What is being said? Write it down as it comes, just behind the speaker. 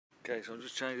Okay, so I'm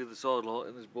just changing the side light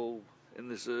in this bulb, in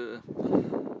this Citroen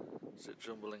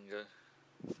berlingo.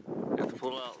 You have to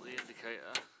pull out the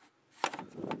indicator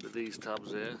with these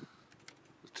tabs here.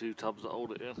 There's two tabs that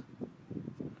hold it in.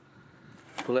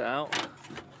 Pull it out,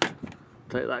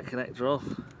 take that connector off,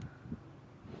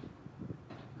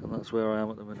 and that's where I am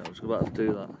at the minute. I'm just about to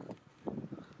do that.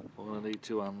 I'm going to need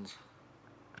two hands.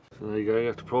 So there you go, you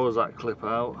have to prise that clip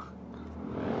out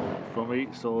from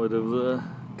each side of the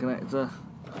connector.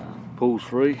 Pulls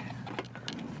free,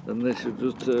 then this should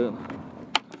just turn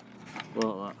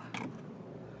like that.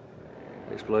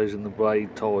 Explosion the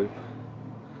blade type.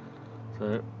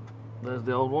 So there's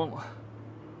the old one,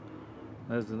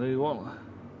 there's the new one.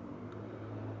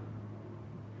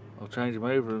 I'll change them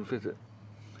over and fit it.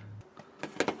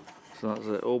 So that's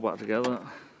it, all back together.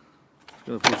 Just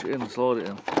going to push it in and slide it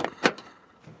in.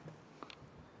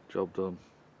 Job done.